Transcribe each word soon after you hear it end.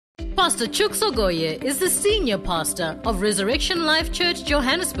Pastor Chuks Ogoye is the senior pastor of Resurrection Life Church,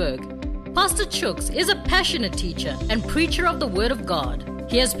 Johannesburg. Pastor Chuks is a passionate teacher and preacher of the Word of God.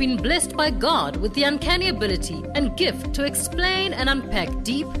 He has been blessed by God with the uncanny ability and gift to explain and unpack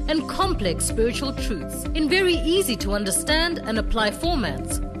deep and complex spiritual truths in very easy to understand and apply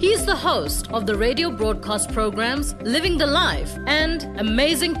formats. He is the host of the radio broadcast programs Living the Life and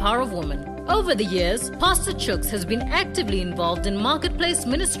Amazing Power of Woman. Over the years, Pastor Chuks has been actively involved in marketplace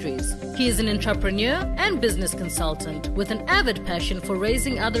ministries. He is an entrepreneur and business consultant with an avid passion for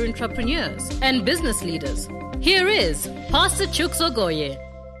raising other entrepreneurs and business leaders. Here is Pastor Chuks Ogoye.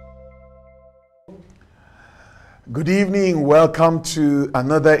 Good evening. Welcome to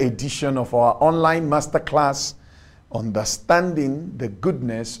another edition of our online masterclass, Understanding the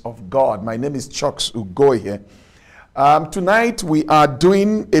Goodness of God. My name is Chuks Ogoye. Tonight we are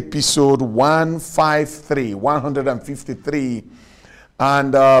doing episode 153,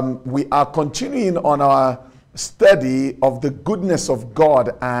 and we are continuing on our study of the goodness of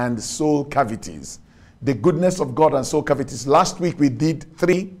God and soul cavities. The goodness of God and soul cavities. Last week we did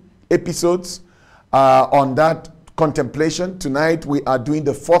 3 episodes on that contemplation. Tonight we are doing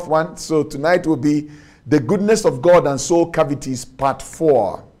the 4th one. So tonight will be the goodness of God and soul cavities part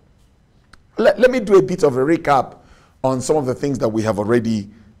 4. Let me do a bit of a recap on some of the things that we have already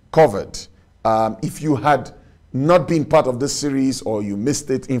covered. If you had not been part of this series or you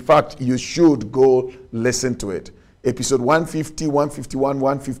missed it, in fact, you should go listen to it. Episode 150, 151,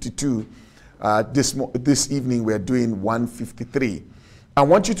 152. This evening we're doing 153. I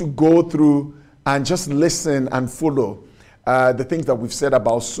want you to go through and just listen and follow the things that we've said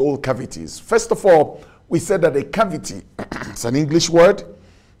about soul cavities. First of all, we said that a cavity, it's an English word.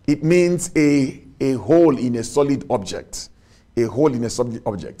 It means a hole in a solid object. A hole in a solid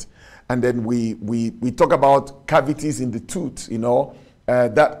object. And then we talk about cavities in the tooth,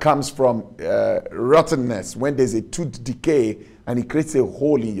 that comes from rottenness. When there's a tooth decay and it creates a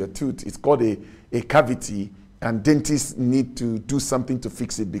hole in your tooth, it's called a cavity, and dentists need to do something to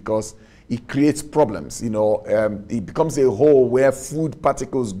fix it because it creates problems. It becomes a hole where food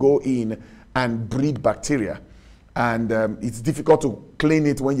particles go in and breed bacteria. And it's difficult to clean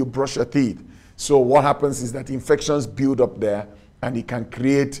it when you brush your teeth. So what happens is that infections build up there, and it can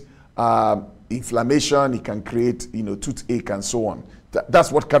create inflammation. It can create, toothache and so on.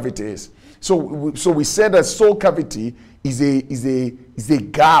 That's what cavity is. So we said that soul cavity is a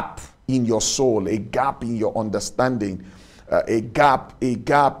gap in your soul, a gap in your understanding, a gap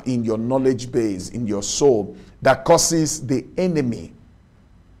in your knowledge base, in your soul, that causes the enemy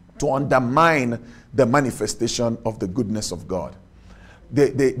to undermine the manifestation of the goodness of God.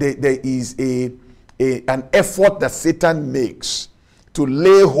 There is an effort that Satan makes to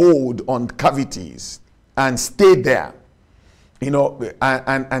lay hold on cavities and stay there,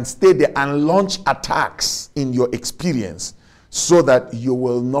 and stay there and launch attacks in your experience so that you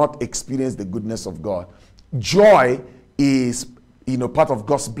will not experience the goodness of God. Joy is, part of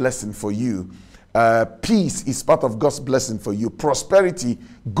God's blessing for you. Peace is part of God's blessing for you. Prosperity,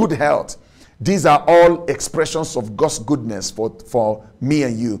 good health. These are all expressions of God's goodness for me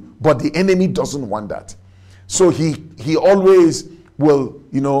and you. But the enemy doesn't want that. So he always will,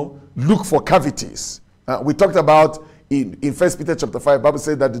 look for cavities. We talked about in 1 Peter chapter 5, the Bible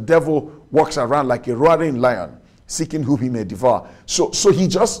says that the devil walks around like a roaring lion, seeking whom he may devour. So he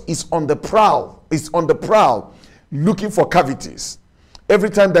just is on the prowl. He's on the prowl, looking for cavities. Every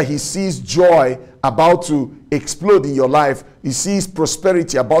time that he sees joy about to explode in your life, he sees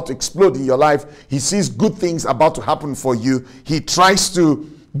prosperity about to explode in your life, he sees good things about to happen for you, he tries to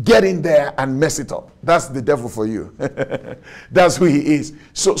get in there and mess it up. That's the devil for you. That's who he is.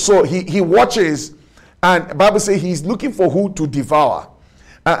 So he watches, and the Bible says he's looking for who to devour.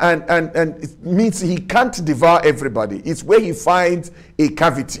 And it means he can't devour everybody. It's where he finds a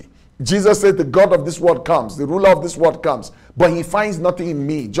cavity. Jesus said, the God of this world comes, the ruler of this world comes, but he finds nothing in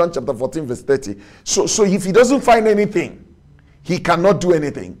me. John chapter 14 verse 30. So if he doesn't find anything, he cannot do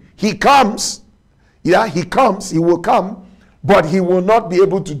anything. He comes, he will come, but he will not be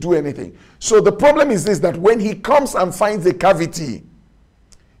able to do anything. So the problem is this, that when he comes and finds a cavity,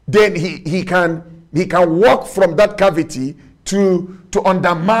 then he can walk from that cavity to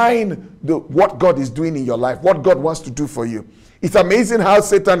undermine what God is doing in your life, what God wants to do for you. It's amazing how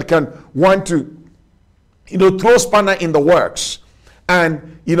Satan can want to, throw spanner in the works.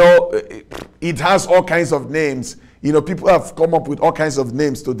 And, it has all kinds of names. People have come up with all kinds of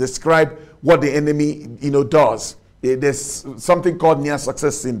names to describe what the enemy, does. There's something called near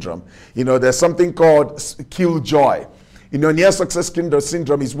success syndrome. There's something called killjoy. Near success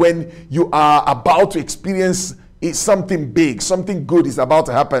syndrome is when you are about to experience it's something big, something good is about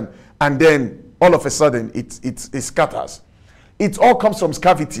to happen, and then all of a sudden it scatters. It all comes from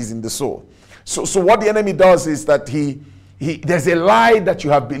cavities in the soul. So what the enemy does is that he there's a lie that you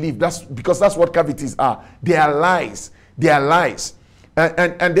have believed. That's because that's what cavities are. They are lies. They are lies.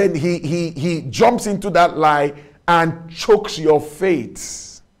 And then he jumps into that lie and chokes your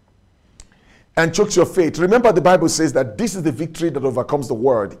faith. And chokes your faith. Remember, the Bible says that this is the victory that overcomes the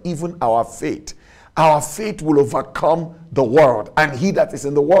world, even our faith. Our faith will overcome the world and he that is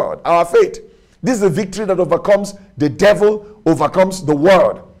in the world. Our faith. This is the victory that overcomes the devil, overcomes the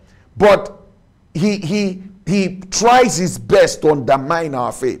world. But he tries his best to undermine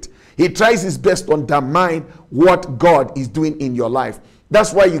our faith. He tries his best to undermine what God is doing in your life.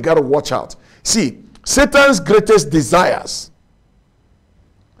 That's why you got to watch out. See, Satan's greatest desires.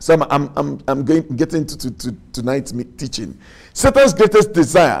 So I'm getting to tonight's teaching. Satan's greatest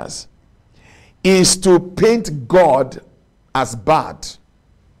desires is to paint God as bad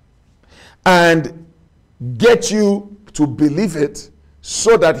and get you to believe it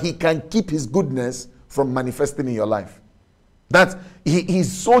so that he can keep his goodness from manifesting in your life. That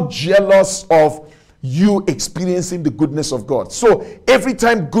he's so jealous of you experiencing the goodness of God. So every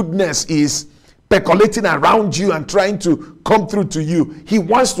time goodness is percolating around you and trying to come through to you, he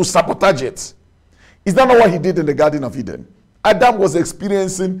wants to sabotage it. Is that not what he did in the Garden of Eden? Adam was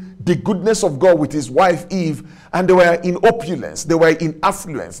experiencing the goodness of God with his wife Eve, and they were in opulence, they were in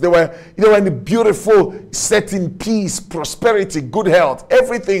affluence, they were in a beautiful setting, peace, prosperity, good health.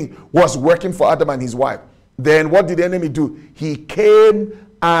 Everything was working for Adam and his wife. Then what did the enemy do? He came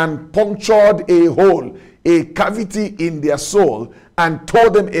and punctured a hole, a cavity in their soul, and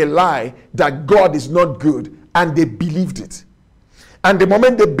told them a lie that God is not good, and they believed it. And the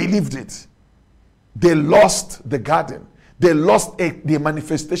moment they believed it, they lost the garden. They lost the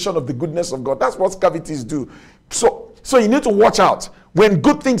manifestation of the goodness of God. That's what cavities do. So you need to watch out. When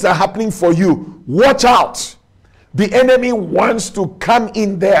good things are happening for you, watch out. The enemy wants to come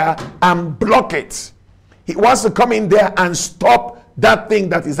in there and block it. He wants to come in there and stop that thing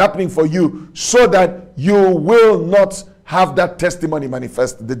that is happening for you so that you will not have that testimony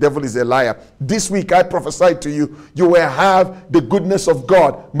manifest. The devil is a liar. This week I prophesied to you, you will have the goodness of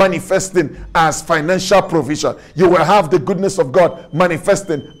God manifesting as financial provision. You will have the goodness of God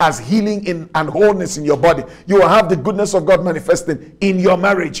manifesting as healing and wholeness in your body. You will have the goodness of God manifesting in your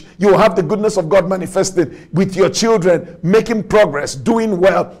marriage. You will have the goodness of God manifesting with your children, making progress, doing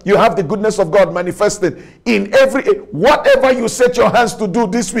well. You have the goodness of God manifesting in whatever you set your hands to do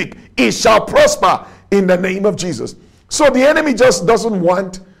this week, it shall prosper in the name of Jesus. So the enemy just doesn't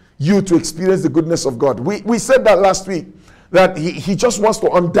want you to experience the goodness of God. We said that last week, that he just wants to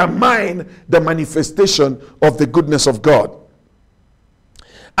undermine the manifestation of the goodness of God.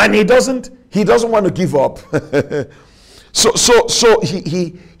 And he doesn't want to give up. so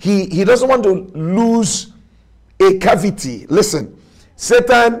he doesn't want to lose a cavity. Listen,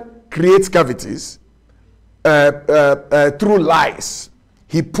 Satan creates cavities through lies.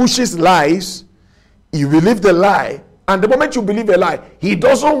 He pushes lies. You believe the lie. And the moment you believe a lie, he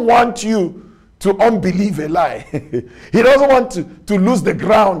doesn't want you to unbelieve a lie. He doesn't want to lose the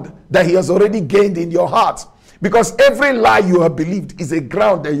ground that he has already gained in your heart. Because every lie you have believed is a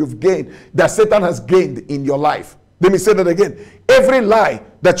ground that you've gained, that Satan has gained in your life. Let me say that again. Every lie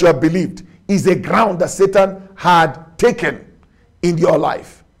that you have believed is a ground that Satan had taken in your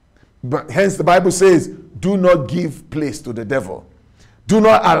life. But hence the Bible says, do not give place to the devil. Do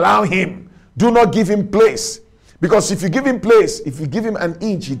not allow him. Do not give him place. Because if you give him place, if you give him an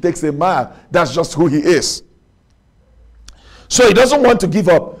inch, he takes a mile. That's just who he is. So he doesn't want to give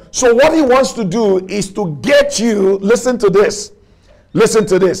up. So what he wants to do is to get you, listen to this. Listen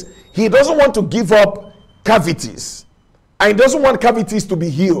to this. He doesn't want to give up cavities. And he doesn't want cavities to be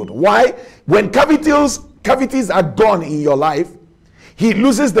healed. Why? When cavities are gone in your life, he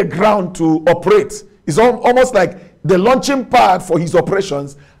loses the ground to operate. It's almost like the launching pad for his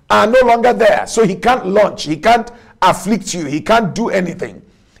operations are no longer there. So he can't launch. He can't afflict you. He can't do anything.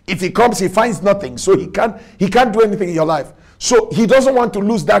 If he comes, he finds nothing. So he can't do anything in your life. So he doesn't want to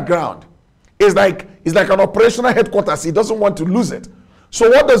lose that ground. It's like an operational headquarters. He doesn't want to lose it. So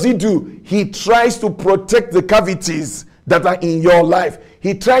what does he do? He tries to protect the cavities that are in your life.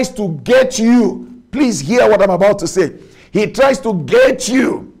 He tries to get you. Please hear what I'm about to say. He tries to get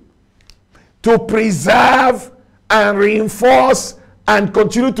you to preserve and reinforce and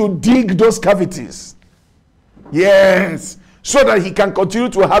continue to dig those cavities. Yes. So that he can continue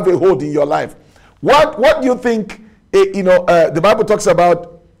to have a hold in your life. What do you think, the Bible talks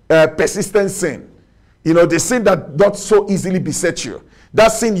about persistent sin. The sin that not so easily besets you. That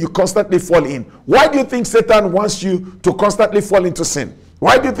sin you constantly fall in. Why do you think Satan wants you to constantly fall into sin?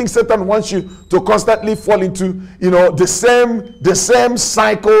 Why do you think Satan wants you to constantly fall into, the same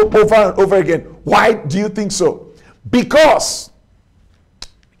cycle over and over again? Why do you think so? Because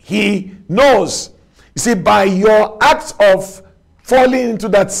he knows. You see, by your act of falling into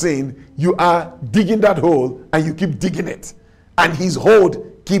that sin, you are digging that hole and you keep digging it. And his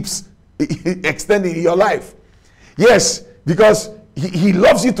hold keeps extending in your life. Yes, because he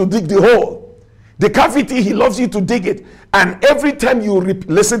loves you to dig the hole. The cavity, he loves you to dig it. And every time you,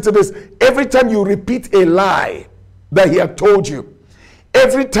 listen to this, every time you repeat a lie that he had told you,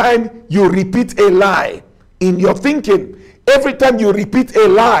 every time you repeat a lie in your thinking, every time you repeat a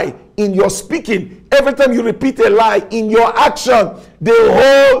lie in your speaking, every time you repeat a lie in your action, the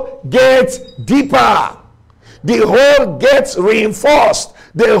hole gets deeper. The hole gets reinforced.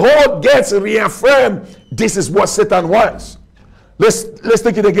 The hole gets reaffirmed. This is what Satan wants. Let's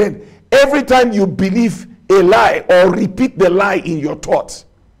take it again. Every time you believe a lie or repeat the lie in your thoughts,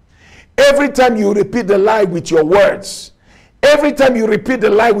 every time you repeat the lie with your words, every time you repeat the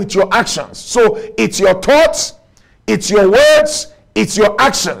lie with your actions. So it's your thoughts, it's your words, it's your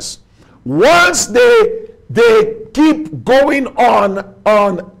actions. Once they keep going on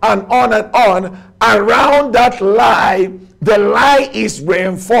and on around that lie, the lie is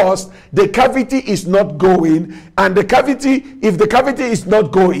reinforced, the cavity is not going, and if the cavity is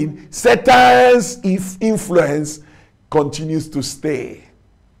not going, Satan's influence continues to stay.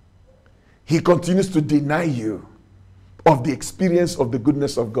 He continues to deny you of the experience of the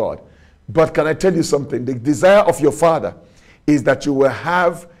goodness of God. But can I tell you something? The desire of your Father is that you will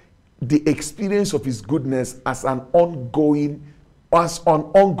have the experience of his goodness as an ongoing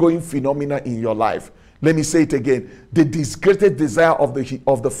phenomena in your life. Let me say it again. The greatest desire of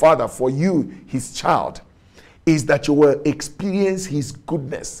the Father for you, his child, is that you will experience his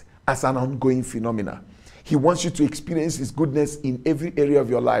goodness as an ongoing phenomena. He wants you to experience his goodness in every area of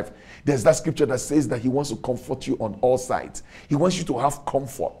your life. There's that scripture that says that he wants to comfort you on all sides. He wants you to have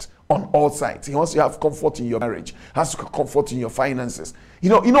comfort on all sides. He wants you to have comfort in your marriage. He has comfort in your finances. You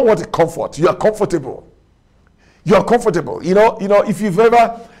know what is comfort? You are comfortable. You are comfortable. If you've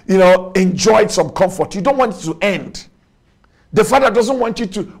ever, enjoyed some comfort, you don't want it to end. The Father doesn't want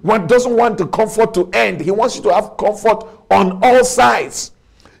the comfort to end. He wants you to have comfort on all sides.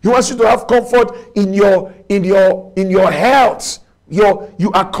 He wants you to have comfort in your health.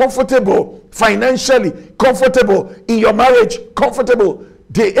 You are comfortable financially, comfortable in your marriage, comfortable.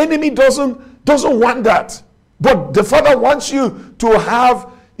 The enemy doesn't want that. But the Father wants you to have,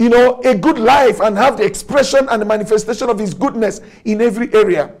 a good life and have the expression and the manifestation of his goodness in every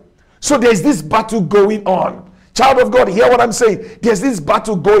area. So there's this battle going on. Child of God, hear what I'm saying. There's this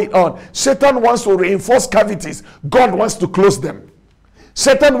battle going on. Satan wants to reinforce cavities. God wants to close them.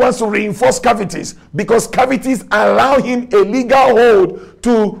 Satan wants to reinforce cavities because cavities allow him a legal hold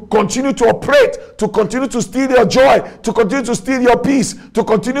to continue to operate, to continue to steal your joy, to continue to steal your peace, to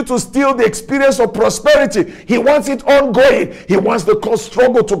continue to steal the experience of prosperity. He wants it ongoing. He wants the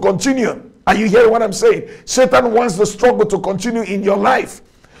struggle to continue. Are you hearing what I'm saying? Satan wants the struggle to continue in your life.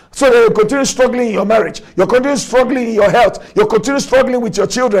 So that you continue struggling in your marriage, you continue struggling in your health, you continue struggling with your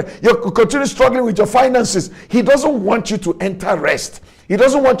children, you continue struggling with your finances. He doesn't want you to enter rest. He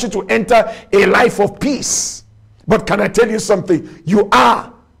doesn't want you to enter a life of peace. But can I tell you something? You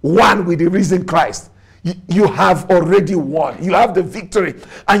are one with the risen Christ. You have already won. You have the victory.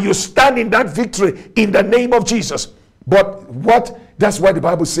 And you stand in that victory in the name of Jesus. But that's why the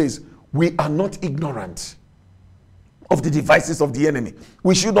Bible says we are not ignorant of the devices of the enemy.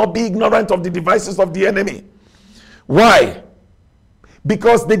 We should not be ignorant of the devices of the enemy. Why?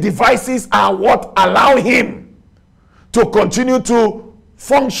 Because the devices are what allow him to continue to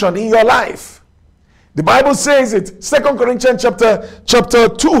function in your life. The Bible says it, 2 Corinthians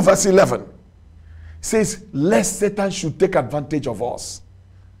chapter 2 verse 11. It says, lest Satan should take advantage of us.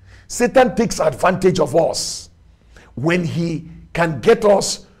 Satan takes advantage of us when he can get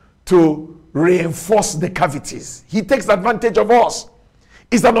us to reinforce the cavities. He takes advantage of us.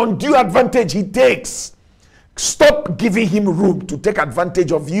 It's an undue advantage he takes. Stop giving him room to take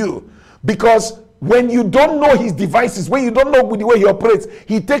advantage of you, because when you don't know his devices, when you don't know the way he operates,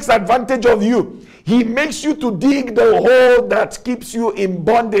 he takes advantage of you. He makes you to dig the hole that keeps you in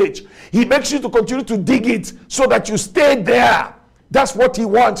bondage. He makes you to continue to dig it so that you stay there. That's what he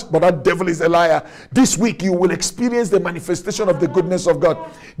wants, but that devil is a liar. This week you will experience the manifestation of the goodness of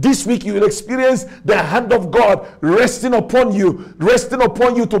God. This week you will experience the hand of God resting upon you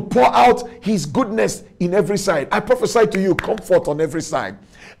to pour out his goodness in every side. I prophesy to you comfort on every side.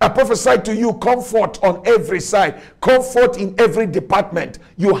 I prophesy to you comfort on every side. Comfort in every department.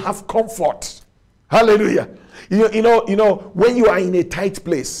 You have comfort. Hallelujah. You know, when you are in a tight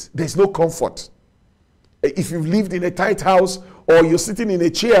place, there's no comfort. If you've lived in a tight house or you're sitting in a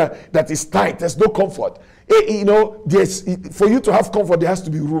chair that is tight, there's no comfort. For you to have comfort, there has to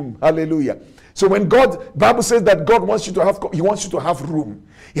be room. Hallelujah. So when Bible says that God wants you to have, he wants you to have room.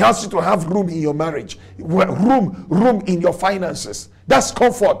 He wants you to have room in your marriage, room in your finances. That's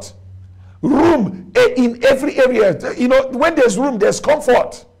comfort. Room in every area. When there's room, there's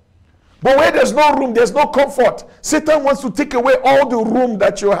comfort. But where there's no room, there's no comfort. Satan wants to take away all the room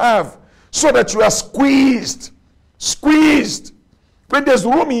that you have so that you are squeezed. Squeezed. When there's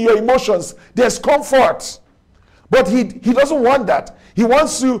room in your emotions, there's comfort. But he doesn't want that. He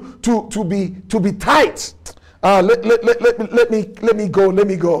wants you to be tight. Let me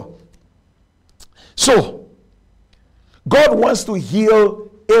go. So, God wants to heal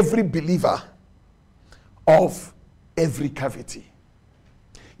every believer of every cavity.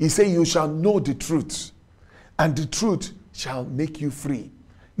 He said, you shall know the truth, and the truth shall make you free.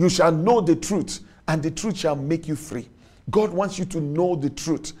 You shall know the truth, and the truth shall make you free. God wants you to know the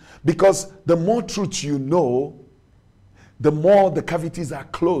truth, because the more truth you know, the more the cavities are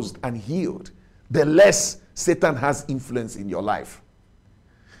closed and healed, the less Satan has influence in your life.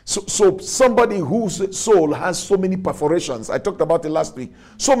 So somebody whose soul has so many perforations, I talked about it last week,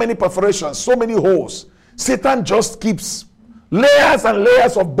 so many perforations, so many holes, Satan just keeps layers and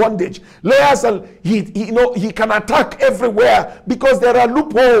layers of bondage, layers, and he can attack everywhere because there are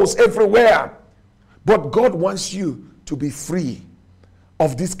loopholes everywhere. But God wants you to be free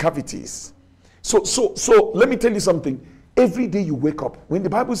of these cavities. So let me tell you something. Every day you wake up, when the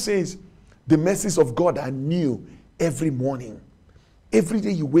Bible says the mercies of God are new every morning, every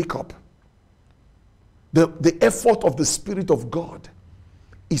day you wake up, the effort of the Spirit of God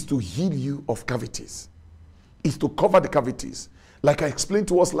is to heal you of cavities, is to cover the cavities. Like I explained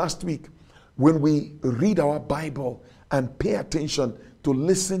to us last week, when we read our Bible and pay attention to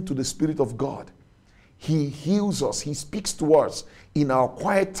listen to the Spirit of God, he heals us. He speaks to us in our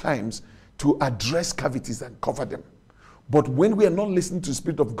quiet times to address cavities and cover them. But when we are not listening to the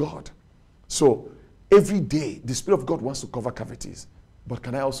Spirit of God, so every day the Spirit of God wants to cover cavities. But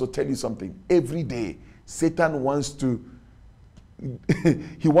can I also tell you something? Every day Satan wants to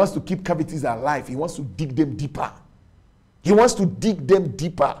he wants to keep cavities alive. He wants to dig them deeper. He wants to dig them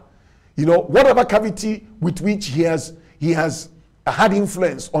deeper. Whatever cavity with which he has had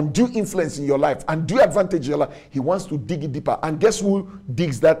influence, undue influence in your life, undue advantage in your life, he wants to dig it deeper. And guess who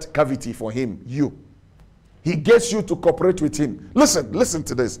digs that cavity for him? You. He gets you to cooperate with him. Listen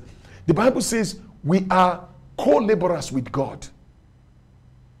to this. The Bible says we are co-laborers with God.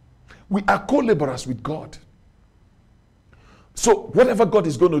 We are co-laborers with God. So whatever God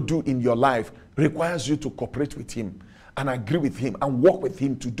is going to do in your life requires you to cooperate with him and agree with him and work with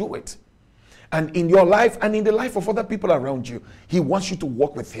him to do it. And in your life and in the life of other people around you, he wants you to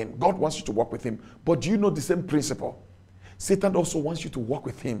work with him. God wants you to work with him. But do you know the same principle? Satan also wants you to work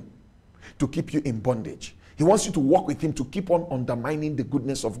with him to keep you in bondage. He wants you to work with him to keep on undermining the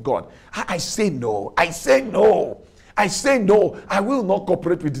goodness of God. I say no. I say no. I say no. I will not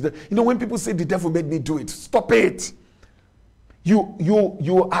cooperate with the devil. When people say the devil made me do it, stop it.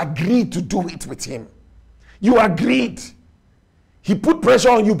 You agreed to do it with him. You agreed. He put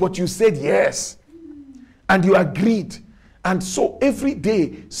pressure on you, but you said yes. And you agreed. And so every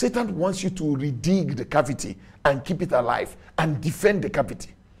day, Satan wants you to redig the cavity and keep it alive and defend the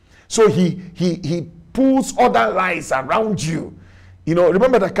cavity. So he pulls other lies around you.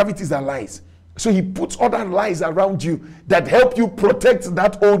 Remember that cavities are lies. So he puts other lies around you that help you protect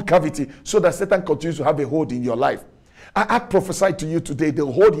that old cavity so that Satan continues to have a hold in your life. I prophesy to you today, the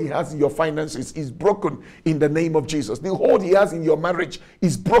hold he has in your finances is broken in the name of Jesus. The hold he has in your marriage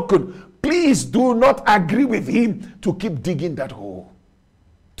is broken. Please do not agree with him to keep digging that hole.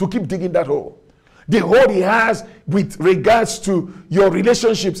 To keep digging that hole. The hold he has with regards to your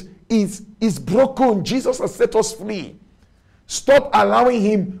relationships is broken. Jesus has set us free. Stop allowing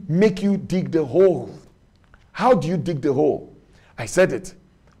him make you dig the hole. How do you dig the hole? I said it.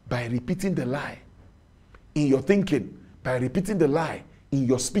 By repeating the lie in your thinking, by repeating the lie in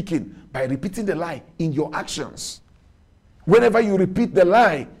your speaking, by repeating the lie in your actions. Whenever you repeat the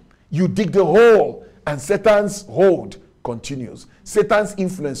lie, you dig the hole, and Satan's hold continues. Satan's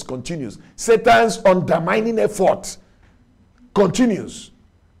influence continues. Satan's undermining effort continues.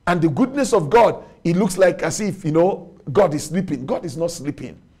 And the goodness of God, it looks like as if, God is sleeping. God is not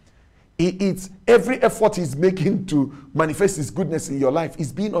sleeping. It's every effort he's making to manifest his goodness in your life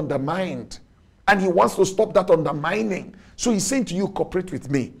is being undermined. And he wants to stop that undermining. So he's saying to you, cooperate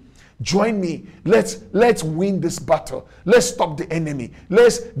with me. Join me. Let's win this battle. Let's stop the enemy.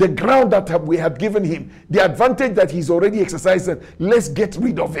 The ground that we have given him, the advantage that he's already exercising, let's get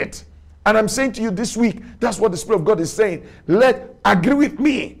rid of it. And I'm saying to you this week, that's what the Spirit of God is saying. Agree with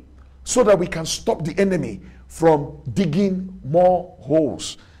me so that we can stop the enemy from digging more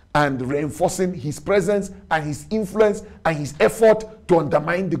holes and reinforcing his presence and his influence and his effort to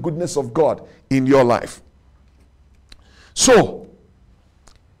undermine the goodness of God in your life. So,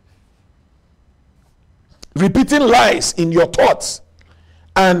 repeating lies in your thoughts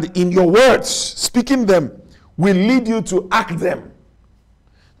and in your words, speaking them, will lead you to act them,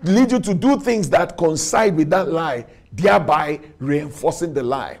 lead you to do things that coincide with that lie, thereby reinforcing the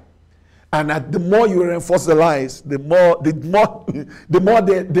lie. And the more you reinforce the lies, the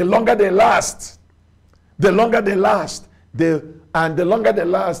longer they last. The longer they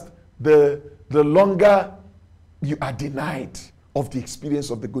last, the longer you are denied of the experience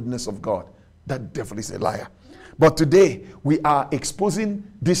of the goodness of God. That devil is a liar. But today, we are exposing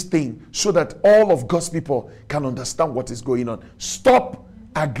this thing so that all of God's people can understand what is going on. Stop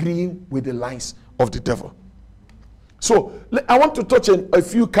agreeing with the lies of the devil. So, I want to touch on a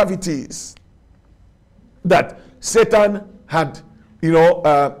few cavities that Satan had,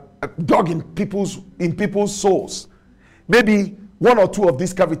 dug in people's souls. Maybe one or two of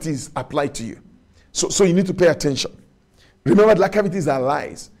these cavities apply to you. So you need to pay attention. Remember that cavities are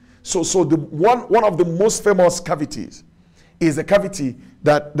lies. So the one of the most famous cavities is a cavity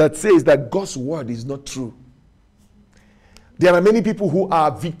that says that God's word is not true. There are many people who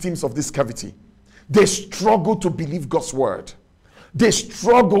are victims of this cavity. They struggle to believe God's word. They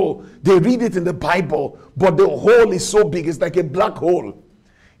struggle. They read it in the Bible, but the hole is so big. It's like a black hole.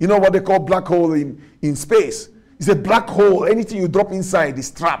 You know what they call black hole in space? It's a black hole. Anything you drop inside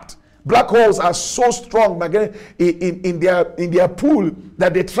is trapped. Black holes are so strong in their pool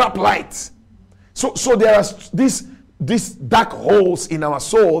that they trap light. So there are these dark holes in our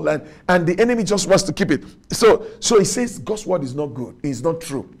soul, and the enemy just wants to keep it. So he says God's word is not good. It's not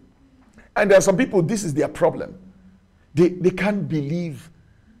true. And there are some people, this is their problem. They can't believe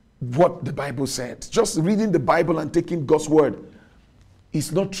what the Bible said. Just reading the Bible and taking God's word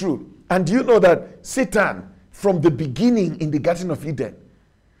is not true. And do you know that Satan, from the beginning in the Garden of Eden,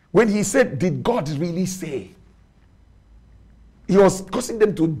 when he said, did God really say? He was causing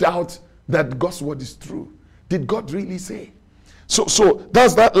them to doubt that God's word is true. Did God really say? So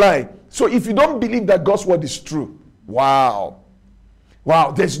that's that lie. So if you don't believe that God's word is true, wow,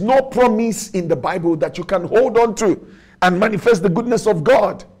 there's no promise in the Bible that you can hold on to and manifest the goodness of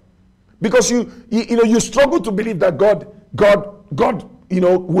God. Because you struggle to believe that God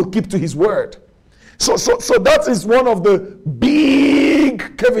will keep to his word. So that is one of the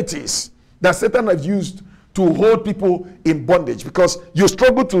big cavities that Satan has used to hold people in bondage, because you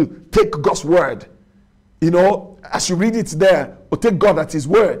struggle to take God's word, as you read it there, or take God at his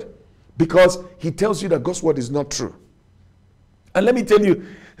word, because he tells you that God's word is not true. And let me tell you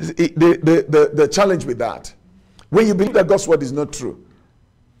the challenge with that. When you believe that God's word is not true,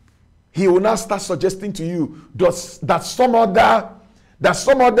 he will now start suggesting to you that some other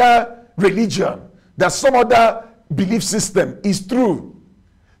religion, that some other belief system is true.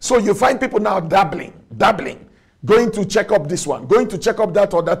 So you find people now dabbling, going to check up this one, going to check up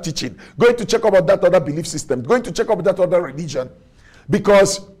that other teaching, going to check up that other belief system, going to check up that other religion,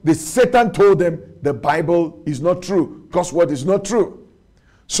 because the Satan told them the Bible is not true, God's word is not true.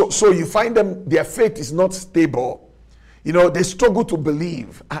 So you find them, their faith is not stable. They struggle to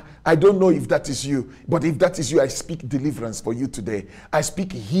believe. I don't know if that is you, but if that is you, I speak deliverance for you today. I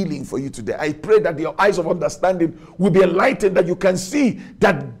speak healing for you today. I pray that your eyes of understanding will be enlightened, that you can see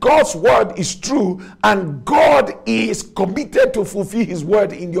that God's word is true and God is committed to fulfill his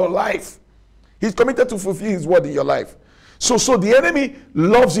word in your life. He's committed to fulfill his word in your life. So the enemy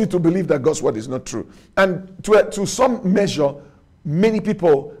loves you to believe that God's word is not true. And to some measure, many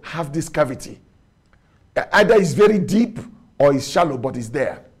people have this cavity. Either it's very deep or it's shallow, but it's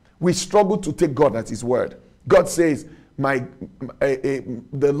there. We struggle to take God at his word. God says, the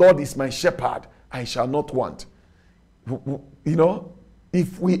Lord is my shepherd, I shall not want.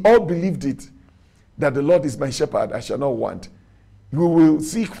 If we all believed it, that the Lord is my shepherd, I shall not want, we will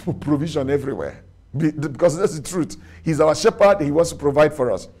seek for provision everywhere. Because that's the truth. He's our shepherd, he wants to provide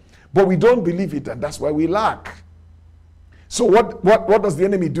for us. But we don't believe it, and that's why we lack. So what does the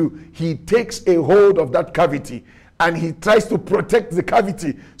enemy do? He takes a hold of that cavity and he tries to protect the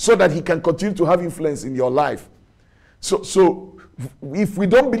cavity so that he can continue to have influence in your life. So if we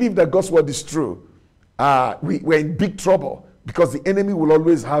don't believe that God's word is true, we're in big trouble, because the enemy will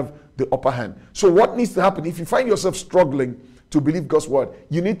always have the upper hand. So what needs to happen, if you find yourself struggling to believe God's word,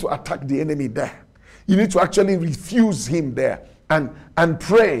 you need to attack the enemy there. You need to actually refuse him there and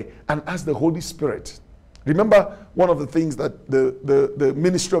pray and ask the Holy Spirit. Remember, one of the things that the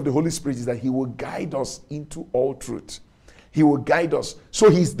ministry of the Holy Spirit is that he will guide us into all truth. He will guide us. So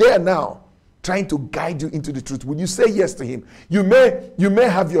he's there now, trying to guide you into the truth. When you say yes to him, you may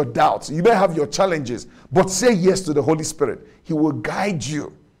have your doubts, you may have your challenges, but say yes to the Holy Spirit. He will guide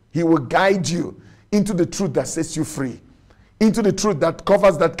you. He will guide you into the truth that sets you free, into the truth that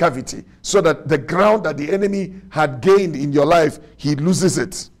covers that cavity, so that the ground that the enemy had gained in your life, he loses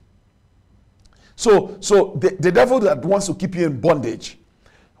it. So the devil that wants to keep you in bondage,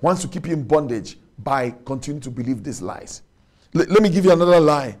 wants to keep you in bondage by continuing to believe these lies. Let me give you another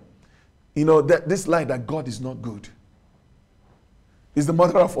lie. You know, that this lie that God is not good is the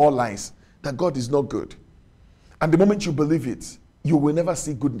mother of all lies, that God is not good. And the moment you believe it, you will never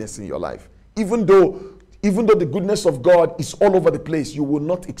see goodness in your life. Even though the goodness of God is all over the place, you will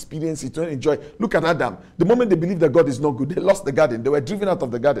not experience it, you won't enjoy. Look at Adam. The moment they believed that God is not good, they lost the garden. They were driven out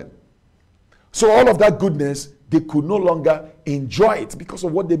of the garden. So all of that goodness, they could no longer enjoy it because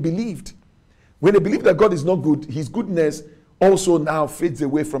of what they believed. When they believe that God is not good, his goodness also now fades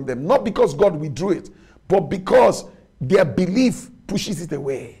away from them. Not because God withdrew it, but because their belief pushes it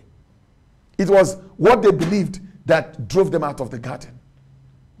away. It was what they believed that drove them out of the garden.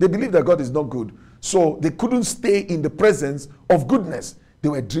 They believed that God is not good, so they couldn't stay in the presence of goodness. They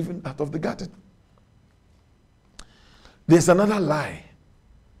were driven out of the garden. There's another lie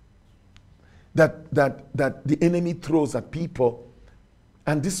that the enemy throws at people,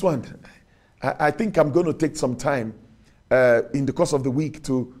 and this one, I think I'm going to take some time in the course of the week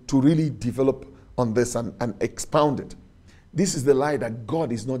to really develop on this and expound it. This is the lie that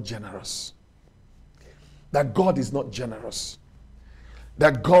God is not generous. That God is not generous.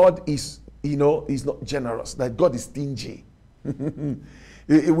 That God is not generous. That God is stingy.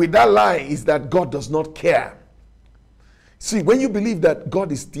 With that lie is that God does not care. See, when you believe that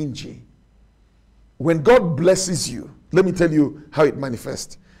God is stingy, when God blesses you, let me tell you how it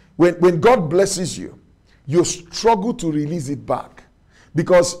manifests. When God blesses you, you struggle to release it back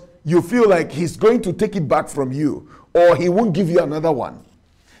because you feel like he's going to take it back from you, or he won't give you another one.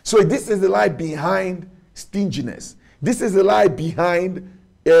 So this is the lie behind stinginess. This is the lie behind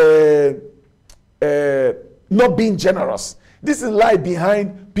not being generous. This is the lie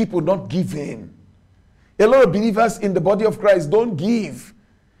behind people not giving. A lot of believers in the body of Christ don't give.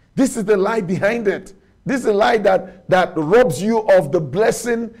 This is the lie behind it. This is a lie that robs you of the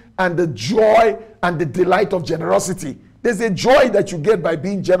blessing and the joy and the delight of generosity. There's a joy that you get by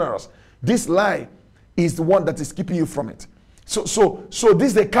being generous. This lie is the one that is keeping you from it. So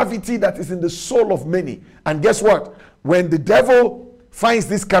this is a cavity that is in the soul of many. And guess what? When the devil finds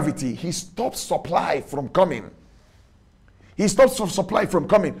this cavity, he stops supply from coming. He stops supply from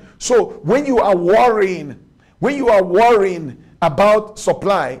coming. So when you are worrying about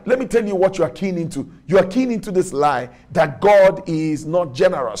supply, let me tell you what you are keen into. You are keen into this lie that God is not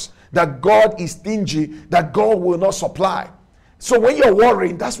generous, that God is stingy, that God will not supply. So when you're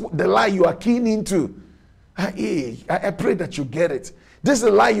worrying, that's the lie you are keen into. I pray that you get it. This is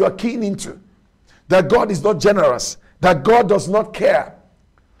a lie you are keen into, that God is not generous, that God does not care.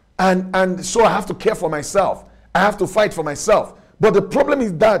 And so I have to care for myself. I have to fight for myself. But the problem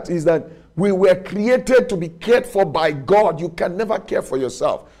is that we were created to be cared for by God. You can never care for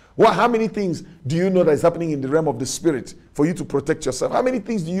yourself. Well, how many things do you know that is happening in the realm of the spirit for you to protect yourself? How many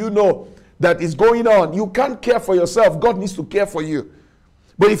things do you know that is going on? You can't care for yourself. God needs to care for you.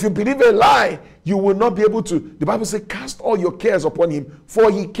 But if you believe a lie, you will not be able to. The Bible says, cast all your cares upon him, for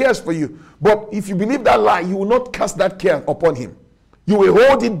he cares for you. But if you believe that lie, you will not cast that care upon him. You will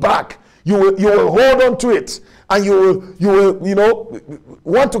hold it back. You will hold on to it, and you will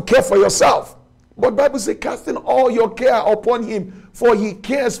want to care for yourself. But the Bible says, casting all your care upon him, for he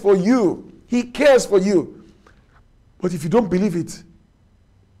cares for you. He cares for you. But if you don't believe it,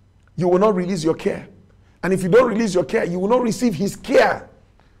 you will not release your care. And if you don't release your care, you will not receive his care.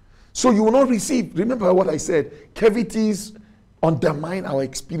 So you will not receive. Remember what I said. Cavities undermine our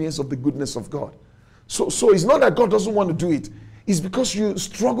experience of the goodness of God. So it's not that God doesn't want to do it. It's because you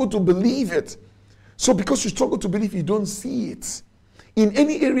struggle to believe it. So because you struggle to believe, you don't see it. In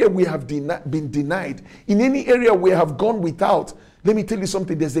any area we have been denied, in any area we have gone without, let me tell you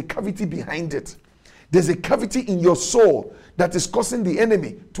something, there's a cavity behind it. There's a cavity in your soul that is causing the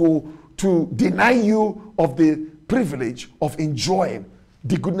enemy to deny you of the privilege of enjoying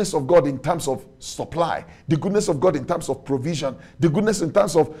the goodness of God in terms of supply, the goodness of God in terms of provision, the goodness in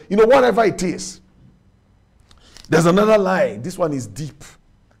terms of, whatever it is. There's another lie. This one is deep.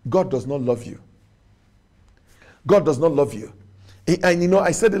 God does not love you. God does not love you. And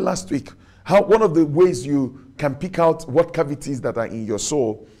I said it last week, how one of the ways you can pick out what cavities that are in your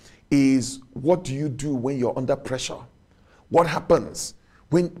soul is, what do you do when you're under pressure? What happens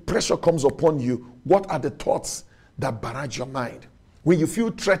when pressure comes upon you? What are the thoughts that barrage your mind? When you feel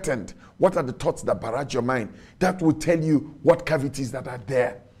threatened, what are the thoughts that barrage your mind? That will tell you what cavities that are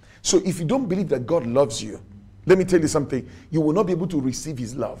there. So if you don't believe that God loves you, let me tell you something, you will not be able to receive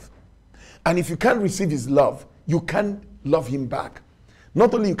his love. And if you can't receive his love, you can't love him back.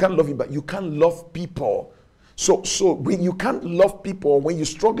 Not only you can't love him back, you can't love people. So when you can't love people, when you're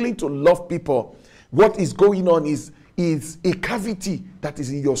struggling to love people, what is going on is a cavity that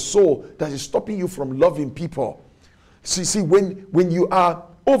is in your soul that is stopping you from loving people. See, when you are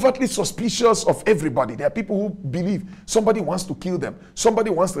overtly suspicious of everybody, there are people who believe somebody wants to kill them,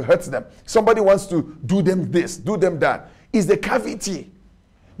 somebody wants to hurt them, somebody wants to do them this, do them that. It's the cavity.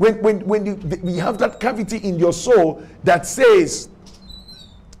 When you have that cavity in your soul that says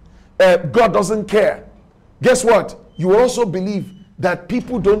God doesn't care, guess what? You will also believe that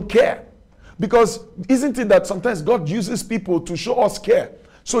people don't care. Because isn't it that sometimes God uses people to show us care?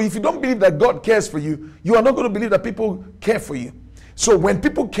 So if you don't believe that God cares for you, you are not going to believe that people care for you. So when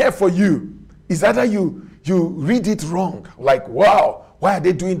people care for you, it's either you read it wrong. Like, wow, why are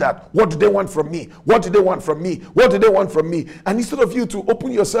they doing that? What do they want from me? What do they want from me? What do they want from me? And instead of you to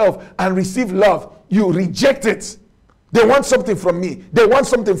open yourself and receive love, you reject it. They want something from me. They want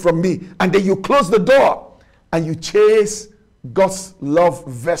something from me. And then you close the door and you chase God's love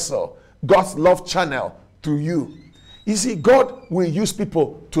vessel, God's love channel to you. You see, God will use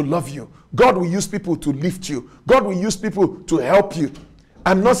people to love you. God will use people to lift you. God will use people to help you.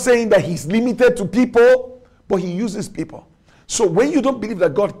 I'm not saying that he's limited to people, but he uses people. So when you don't believe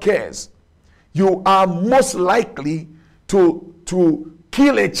that God cares, you are most likely to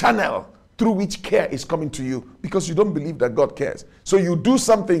kill a channel through which care is coming to you, because you don't believe that God cares. So you do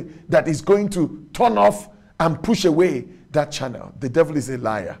something that is going to turn off and push away that channel. The devil is a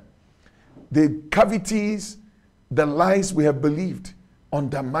liar. The cavities, the lies we have believed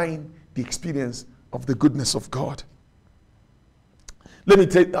undermine the experience of the goodness of God. Let me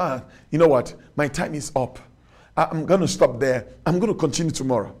tell you, you know what? My time is up. I'm going to stop there. I'm going to continue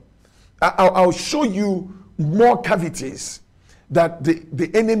tomorrow. I'll show you more cavities that the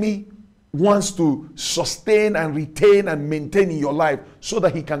enemy wants to sustain and retain and maintain in your life, so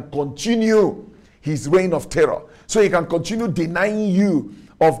that he can continue his reign of terror. So he can continue denying you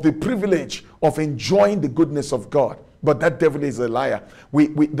of the privilege of enjoying the goodness of God. But that devil is a liar.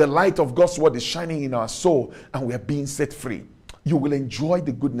 The light of God's word is shining in our soul, and we are being set free. You will enjoy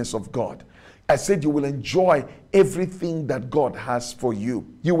the goodness of God. I said you will enjoy everything that God has for you.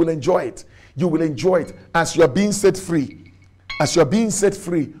 You will enjoy it. You will enjoy it as you are being set free. As you are being set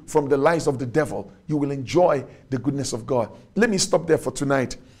free from the lies of the devil, you will enjoy the goodness of God. Let me stop there for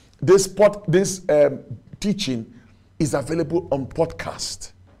tonight. This teaching is available on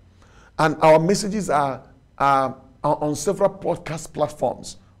podcast. And our messages are on several podcast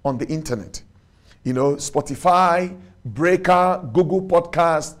platforms on the internet. Spotify, Breaker, Google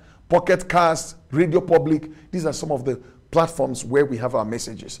Podcast, Pocket Cast, Radio Public. These are some of the platforms where we have our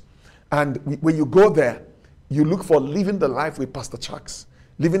messages. And when you go there, you look for Living the Life with Pastor Chucks.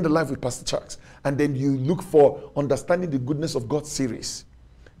 Living the Life with Pastor Chucks. And then you look for Understanding the Goodness of God series.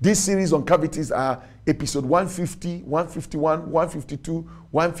 This series on cavities are episode 150, 151, 152,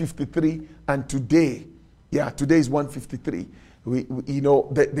 153, and today is 153.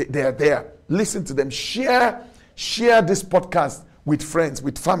 They are there. Listen to them. Share this podcast with friends,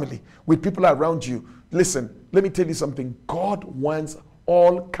 with family, with people around you. Listen, let me tell you something. God wants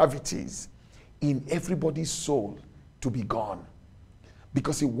all cavities in everybody's soul to be gone,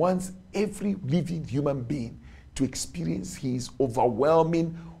 because he wants every living human being to experience his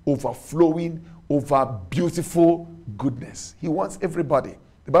overwhelming, overflowing, over beautiful goodness. He wants everybody.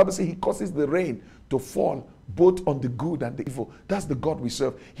 The Bible says he causes the rain to fall both on the good and the evil. That's the God we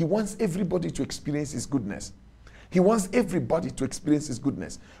serve. He wants everybody to experience his goodness. He wants everybody to experience his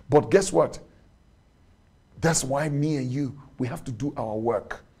goodness. But guess what? That's why me and you, we have to do our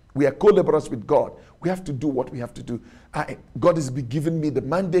work. We are co-laborers with God. We have to do what we have to do. God has been giving me the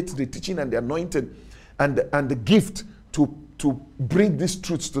mandate, the teaching, and the anointing, and the gift to bring these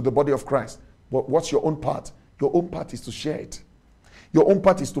truths to the body of Christ. But what's your own part? Your own part is to share it. Your own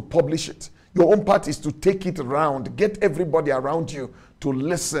part is to publish it. Your own part is to take it around. Get everybody around you to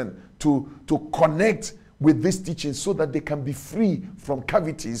listen, to connect with this teaching so that they can be free from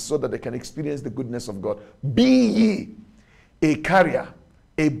cavities, so that they can experience the goodness of God. Be ye a carrier,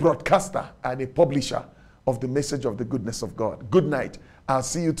 a broadcaster, and a publisher of the message of the goodness of God. Good night. I'll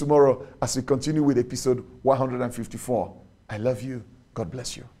see you tomorrow as we continue with episode 154. I love you. God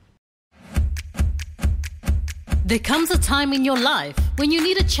bless you. There comes a time in your life when you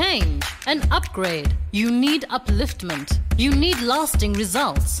need a change, an upgrade. You need upliftment. You need lasting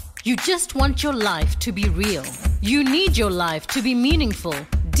results. You just want your life to be real. You need your life to be meaningful,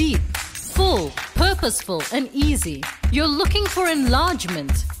 deep, full, purposeful, and easy. You're looking for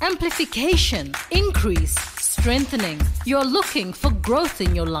enlargement, amplification, increase, strengthening. You're looking for growth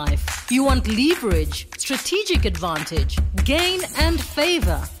in your life. You want leverage, strategic advantage, gain and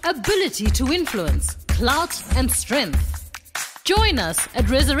favor, ability to influence, clout and strength. Join us at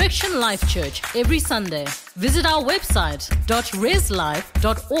Resurrection Life Church every Sunday. Visit our website .reslife.org.za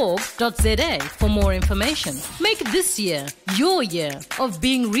for more information. Make this year your year of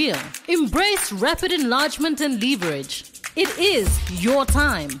being real. Embrace rapid enlargement and leverage. It is your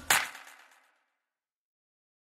time.